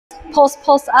Pulse,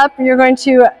 pulse up. You're going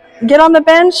to get on the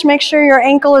bench. Make sure your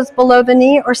ankle is below the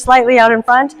knee or slightly out in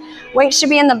front. Weight should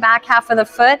be in the back half of the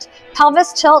foot.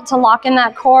 Pelvis tilt to lock in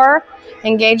that core.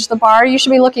 Engage the bar. You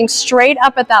should be looking straight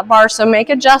up at that bar, so make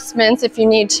adjustments if you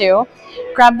need to.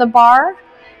 Grab the bar,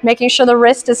 making sure the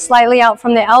wrist is slightly out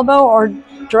from the elbow or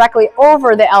directly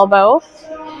over the elbow.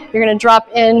 You're going to drop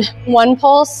in 1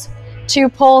 pulse, 2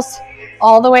 pulse,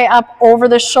 all the way up over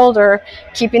the shoulder,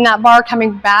 keeping that bar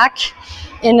coming back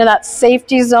into that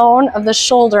safety zone of the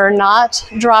shoulder, not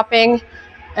dropping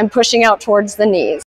and pushing out towards the knees.